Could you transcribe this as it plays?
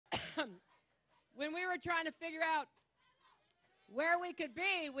when we were trying to figure out where we could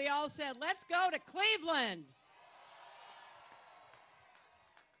be, we all said, let's go to Cleveland.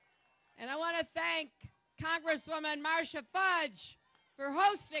 And I want to thank Congresswoman Marcia Fudge for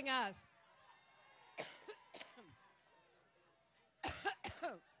hosting us.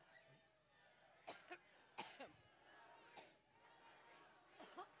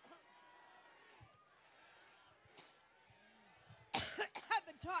 I've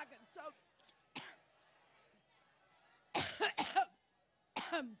been talking so...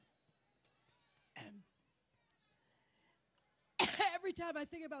 Every time I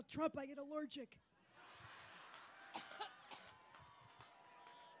think about Trump, I get allergic.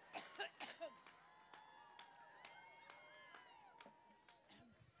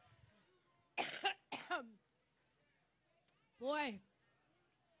 Boy,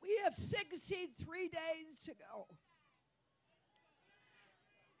 we have 63 days to go.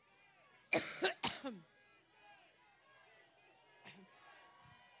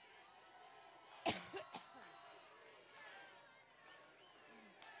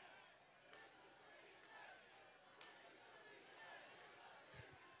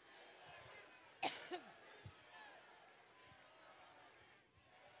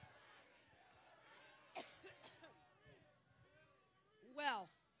 Well,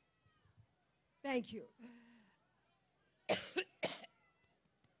 thank you.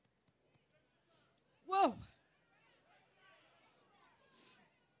 Whoa.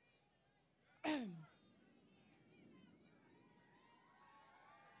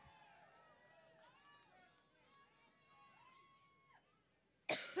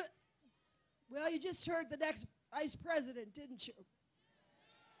 Well, you just heard the next vice president, didn't you?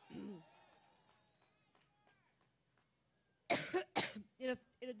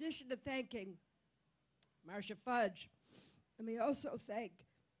 In addition to thanking Marcia Fudge, let me also thank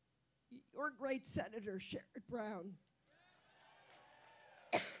your great Senator, Sherrod Brown.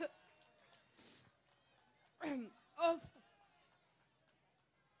 Also,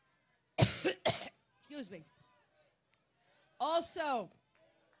 excuse me. Also,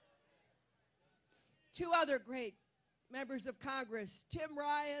 two other great members of Congress, Tim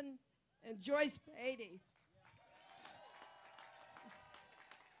Ryan and Joyce Beatty.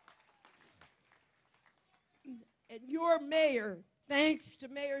 And your mayor, thanks to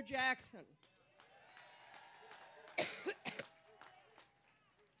Mayor Jackson.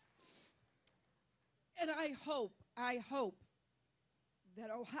 And I hope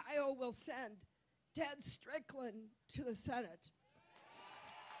that Ohio will send Ted Strickland to the Senate.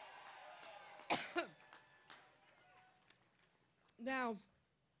 Now,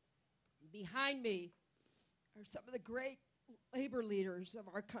 behind me are some of the great labor leaders of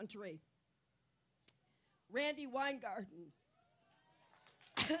our country. Randy Weingarten,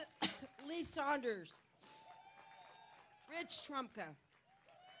 Lee Saunders, Rich Trumka.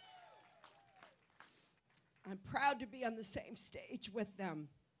 I'm proud to be on the same stage with them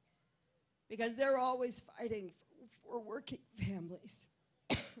because they're always fighting for working families.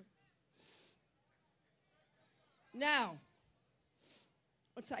 Now,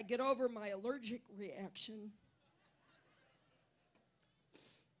 once I get over my allergic reaction,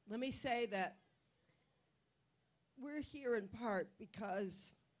 let me say that we're here in part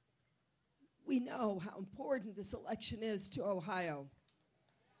because we know how important this election is to Ohio.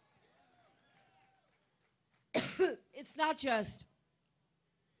 It's not just,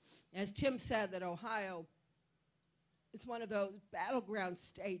 as Tim said, that Ohio is one of those battleground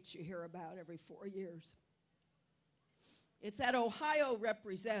states you hear about every 4 years. It's that Ohio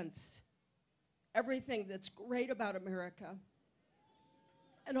represents everything that's great about America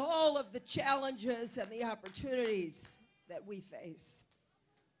and all of the challenges and the opportunities that we face.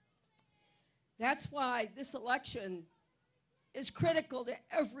 That's why this election is critical to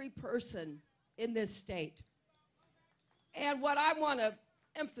every person in this state. And what I want to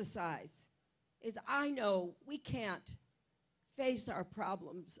emphasize is I know we can't face our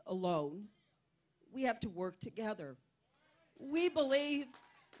problems alone. We have to work together. We believe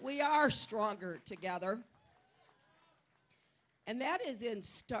we are stronger together. And that is in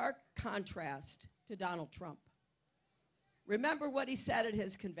stark contrast to Donald Trump. Remember what he said at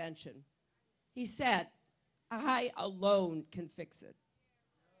his convention. He said, "I alone can fix it."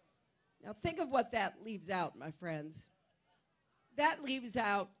 Now think of what that leaves out, my friends. That leaves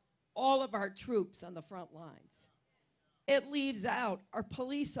out all of our troops on the front lines. It leaves out our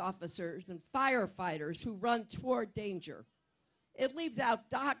police officers and firefighters who run toward danger. It leaves out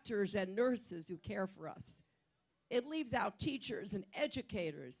doctors and nurses who care for us. It leaves out teachers and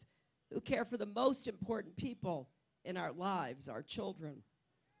educators who care for the most important people in our lives, our children.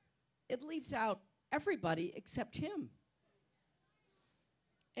 it leaves out everybody except him.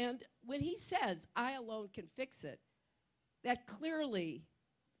 And when he says, I alone can fix it, that clearly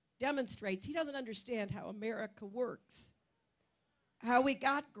demonstrates he doesn't understand how America works, how we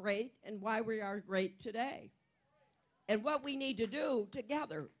got great and why we are great today, and what we need to do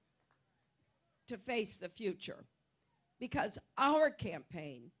together to face the future. Because our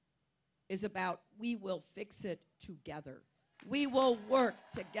campaign is about we will fix it together. We will work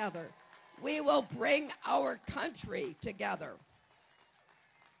together. We will bring our country together.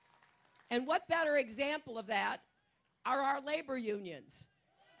 And what better example of that are our labor unions?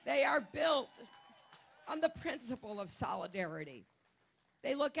 They are built on the principle of solidarity.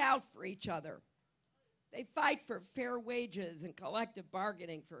 They look out for each other. They fight for fair wages and collective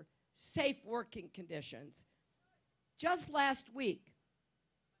bargaining for safe working conditions. Just last week,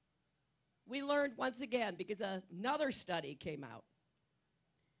 we learned once again, because another study came out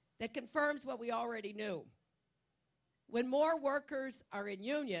that confirms what we already knew. When more workers are in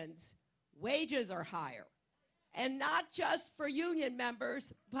unions, wages are higher. And not just for union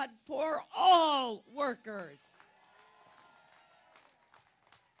members, but for all workers.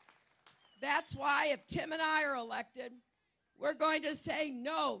 That's why if Tim and I are elected, we're going to say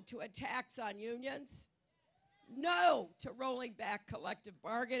no to a tax on unions, no to rolling back collective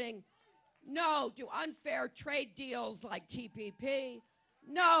bargaining, no to unfair trade deals like TPP,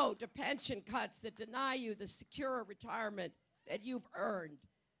 no to pension cuts that deny you the secure retirement that you've earned,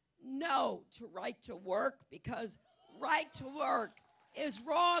 no to right to work, because right to work is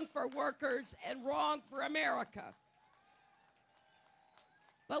wrong for workers and wrong for America.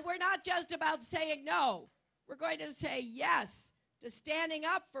 But we're not just about saying no. We're going to say yes to standing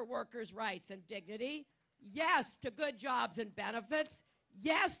up for workers' rights and dignity, yes to good jobs and benefits,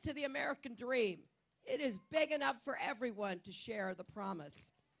 yes to the American dream. It is big enough for everyone to share the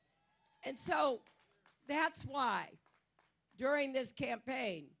promise. And so that's why during this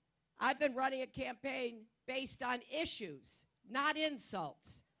campaign, I've been running a campaign based on issues, not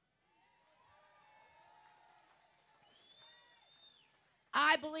insults.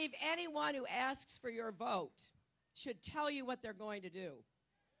 I believe anyone who asks for your vote should tell you what they're going to do.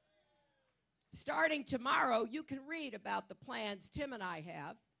 Starting tomorrow, you can read about the plans Tim and I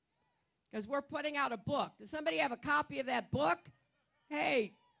have, because we're putting out a book. Does somebody have a copy of that book?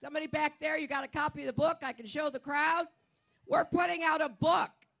 Hey, somebody back there, you got a copy of the book? I can show the crowd. We're putting out a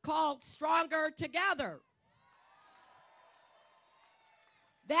book called Stronger Together.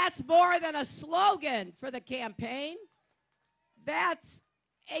 That's more than a slogan for the campaign. That's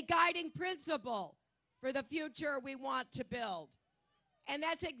a guiding principle for the future we want to build. And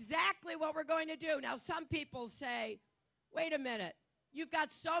that's exactly what we're going to do. Now, some people say, wait a minute, you've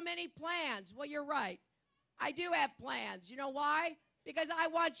got so many plans. Well, you're right. I do have plans. You know why? Because I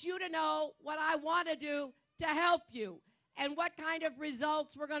want you to know what I want to do to help you and what kind of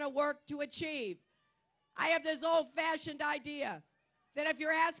results we're going to work to achieve. I have this old-fashioned idea that if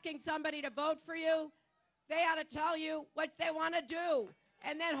you're asking somebody to vote for you, they ought to tell you what they want to do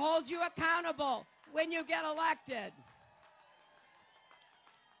and then hold you accountable when you get elected.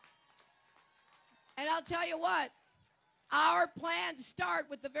 And I'll tell you what, our plans start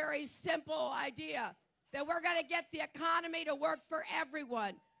with the very simple idea that we're going to get the economy to work for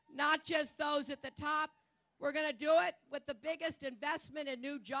everyone, not just those at the top. We're going to do it with the biggest investment in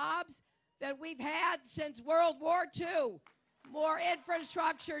new jobs that we've had since World War II. More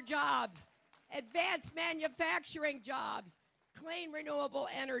infrastructure jobs, advanced manufacturing jobs, clean renewable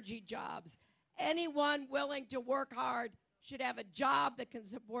energy jobs. Anyone willing to work hard should have a job that can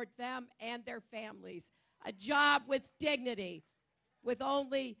support them and their families, a job with dignity, with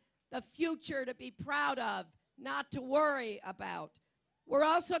only the future to be proud of, not to worry about. We're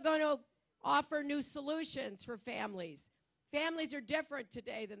also going to offer new solutions for families. Families are different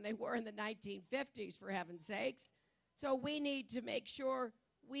today than they were in the 1950s, for heaven's sakes. So we need to make sure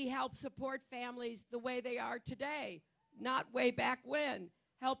we help support families the way they are today, not way back when,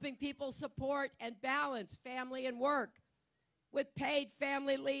 helping people support and balance family and work with paid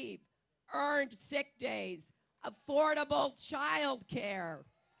family leave, earned sick days, affordable child care,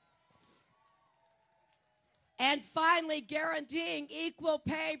 and finally guaranteeing equal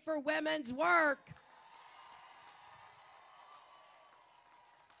pay for women's work.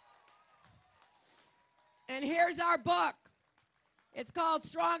 And here's our book. It's called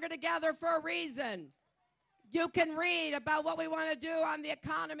Stronger Together for a reason. You can read about what we want to do on the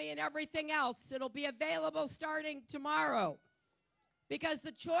economy and everything else. It'll be available starting tomorrow, because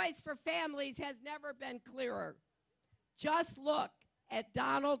the choice for families has never been clearer. Just look at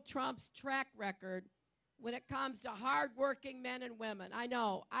Donald Trump's track record when it comes to hardworking men and women. I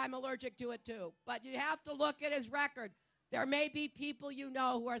know, I'm allergic to it too, but you have to look at his record. There may be people you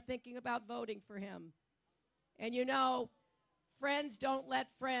know who are thinking about voting for him. And you know, friends don't let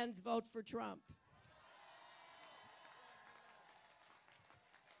friends vote for Trump.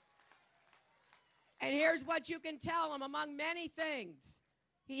 And here's what you can tell him, among many things.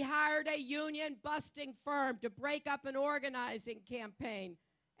 He hired a union-busting firm to break up an organizing campaign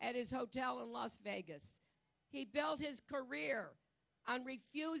at his hotel in Las Vegas. He built his career on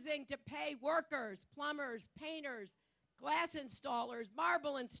refusing to pay workers, plumbers, painters, glass installers,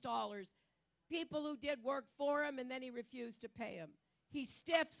 marble installers, people who did work for him, and then he refused to pay them. He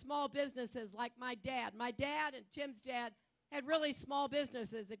stiffed small businesses like my dad. My dad and Tim's dad had really small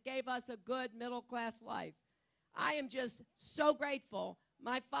businesses that gave us a good middle-class life. I am just so grateful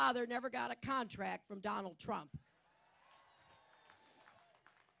my father never got a contract from Donald Trump.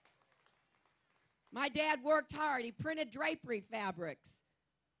 My dad worked hard. He printed drapery fabrics.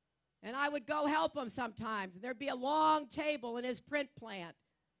 And I would go help him sometimes. And there'd be a long table in his print plant.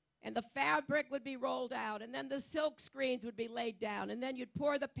 And the fabric would be rolled out. And then the silk screens would be laid down. And then you'd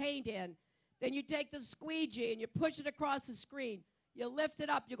pour the paint in. Then you take the squeegee and you push it across the screen. You lift it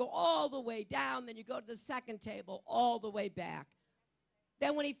up. You go all the way down. Then you go to the second table all the way back.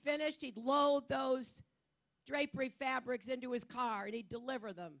 Then when he finished, he'd load those drapery fabrics into his car and he'd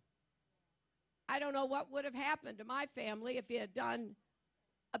deliver them. I don't know what would have happened to my family if he had done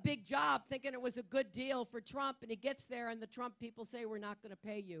a big job thinking it was a good deal for Trump, and he gets there and the Trump people say, we're not going to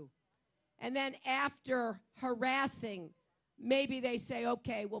pay you. And then after harassing, maybe they say,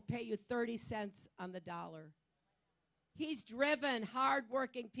 okay, we'll pay you 30 cents on the dollar. He's driven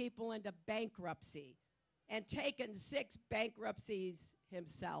hardworking people into bankruptcy and taken 6 bankruptcies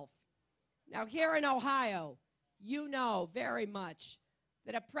himself. Now, here in Ohio, you know very much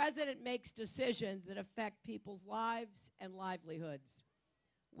that a president makes decisions that affect people's lives and livelihoods.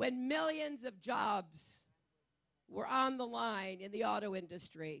 When millions of jobs were on the line in the auto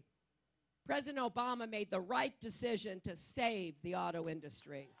industry, President Obama made the right decision to save the auto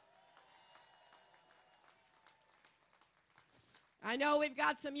industry. I know we've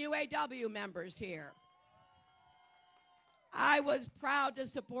got some UAW members here. I was proud to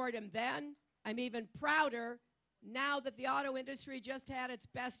support him then. I'm even prouder now that the auto industry just had its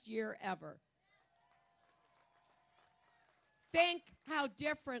best year ever. Think how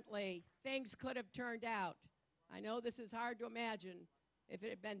differently things could have turned out. I know this is hard to imagine if it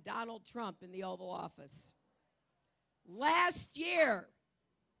had been Donald Trump in the Oval Office. Last year,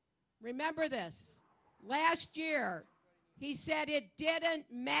 remember this, last year, he said it didn't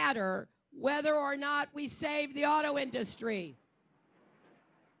matter whether or not we saved the auto industry.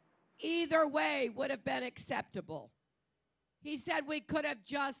 Either way would have been acceptable. He said we could have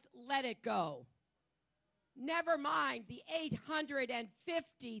just let it go. Never mind the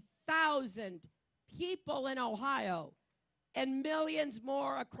 850,000 people in Ohio and millions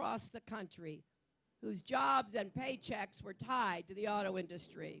more across the country whose jobs and paychecks were tied to the auto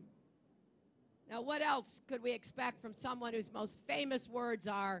industry. Now, what else could we expect from someone whose most famous words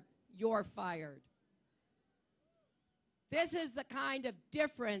are, "You're fired"? This is the kind of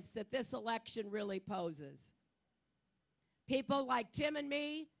difference that this election really poses. People like Tim and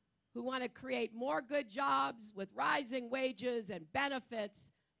me who want to create more good jobs with rising wages and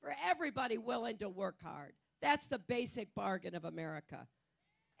benefits for everybody willing to work hard. That's the basic bargain of America.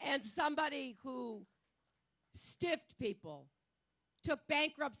 And somebody who stiffed people, took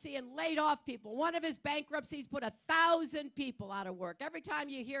bankruptcy and laid off people. One of his bankruptcies put 1,000 people out of work. Every time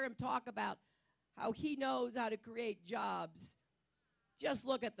you hear him talk about how he knows how to create jobs, just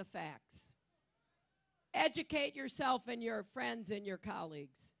look at the facts. Educate yourself and your friends and your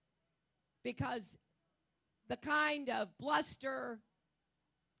colleagues, because the kind of bluster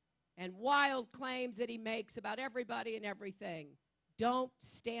and wild claims that he makes about everybody and everything don't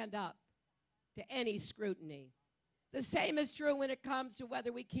stand up to any scrutiny. The same is true when it comes to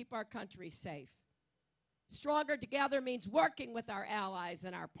whether we keep our country safe. Stronger together means working with our allies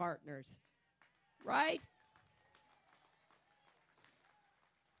and our partners, right?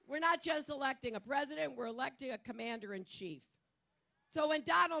 We're not just electing a president, we're electing a commander-in-chief. So when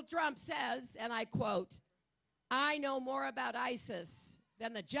Donald Trump says, and I quote, "I know more about ISIS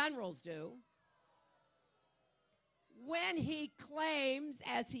than the generals do," when he claims,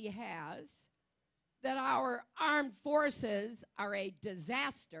 as he has, that our armed forces are a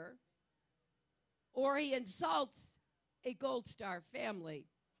disaster, or he insults a Gold Star family,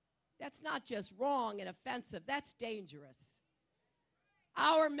 that's not just wrong and offensive, that's dangerous.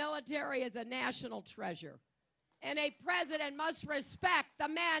 Our military is a national treasure, and a president must respect the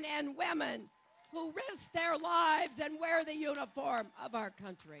men and women who risk their lives and wear the uniform of our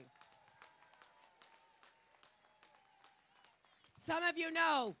country. Some of you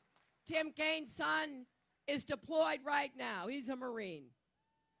know Tim Kaine's son is deployed right now. He's a Marine.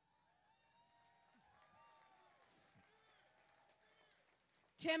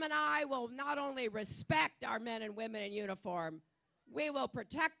 Tim and I will not only respect our men and women in uniform, we will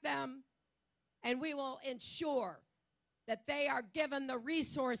protect them, and we will ensure that they are given the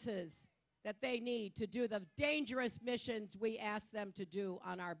resources that they need to do the dangerous missions we ask them to do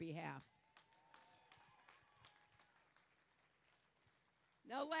on our behalf.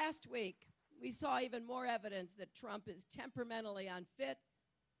 Now, last week, we saw even more evidence that Trump is temperamentally unfit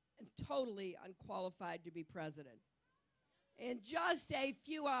and totally unqualified to be president. In just a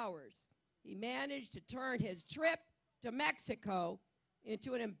few hours, he managed to turn his trip to Mexico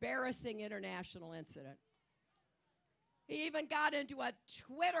into an embarrassing international incident. He even got into a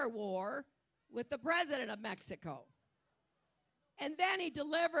Twitter war with the president of Mexico. And then he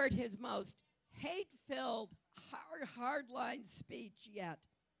delivered his most hate-filled, hardline speech yet,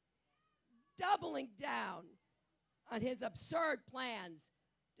 doubling down on his absurd plans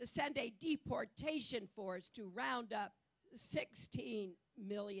to send a deportation force to round up 16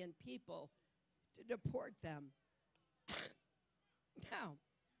 million people to deport them. Now,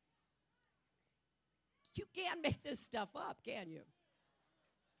 you can't make this stuff up, can you?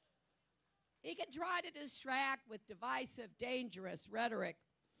 He can try to distract with divisive, dangerous rhetoric.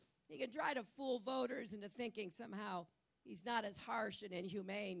 He can try to fool voters into thinking somehow he's not as harsh and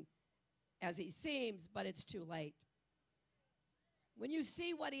inhumane as he seems, but it's too late. When you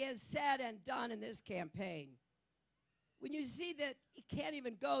see what he has said and done in this campaign, when you see that he can't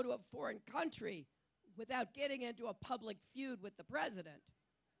even go to a foreign country without getting into a public feud with the president,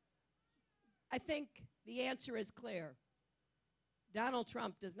 I think the answer is clear. Donald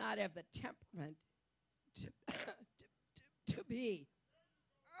Trump does not have the temperament to be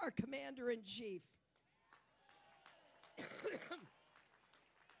our commander-in-chief.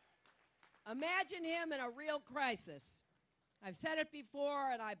 Imagine him in a real crisis. I've said it before,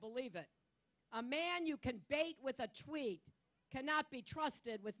 and I believe it. A man you can bait with a tweet cannot be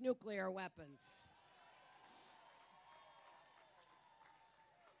trusted with nuclear weapons.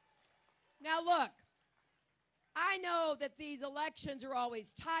 Now look, I know that these elections are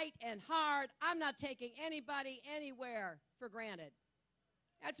always tight and hard. I'm not taking anybody anywhere for granted.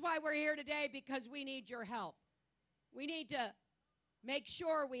 That's why we're here today, because we need your help. We need to make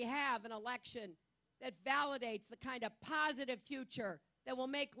sure we have an election that validates the kind of positive future that will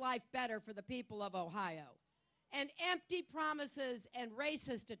make life better for the people of Ohio. And empty promises and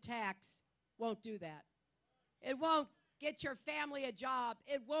racist attacks won't do that. It won't get your family a job.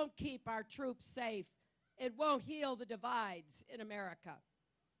 It won't keep our troops safe. It won't heal the divides in America.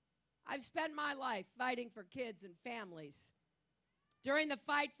 I've spent my life fighting for kids and families. During the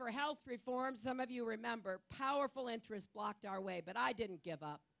fight for health reform, some of you remember, powerful interests blocked our way, but I didn't give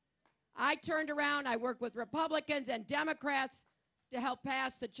up. I turned around, I worked with Republicans and Democrats to help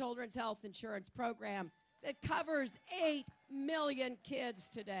pass the Children's Health Insurance Program that covers 8 million kids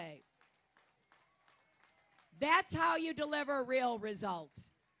today. That's how you deliver real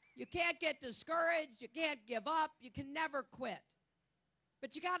results. You can't get discouraged, you can't give up, you can never quit.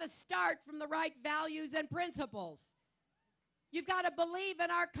 But you got to start from the right values and principles. You've got to believe in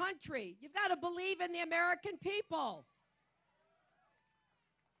our country. You've got to believe in the American people.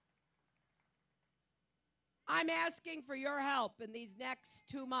 I'm asking for your help in these next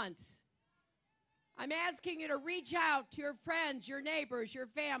 2 months. I'm asking you to reach out to your friends, your neighbors, your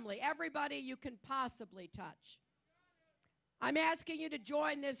family, everybody you can possibly touch. I'm asking you to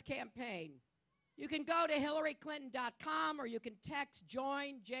join this campaign. You can go to hillaryclinton.com, or you can text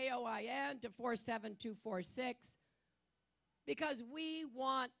JOIN, J-O-I-N, to 47246, because we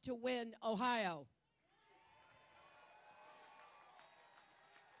want to win Ohio.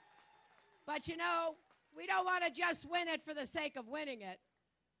 But you know, we don't want to just win it for the sake of winning it.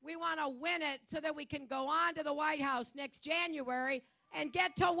 We want to win it so that we can go on to the White House next January and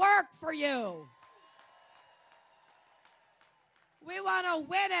get to work for you. We want to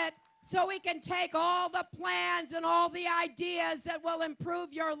win it so we can take all the plans and all the ideas that will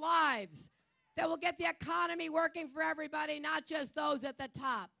improve your lives, that will get the economy working for everybody, not just those at the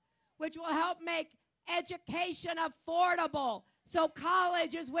top, which will help make education affordable so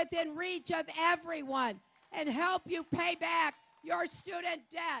college is within reach of everyone, and help you pay back your student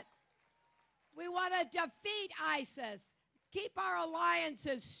debt. We want to defeat ISIS, keep our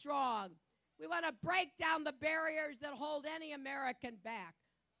alliances strong. We want to break down the barriers that hold any American back.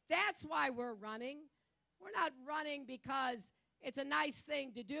 That's why we're running. We're not running because It's a nice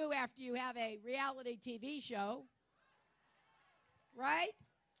thing to do after you have a reality TV show, right?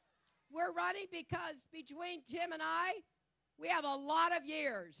 We're running because between Tim and I, we have a lot of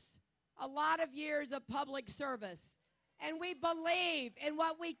years of public service. And we believe in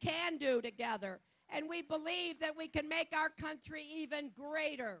what we can do together. And we believe that we can make our country even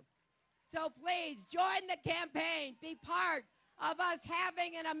greater. So please join the campaign. Be part of us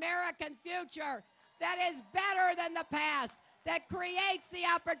having an American future that is better than the past, that creates the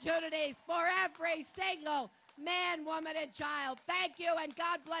opportunities for every single man, woman, and child. Thank you, and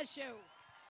God bless you.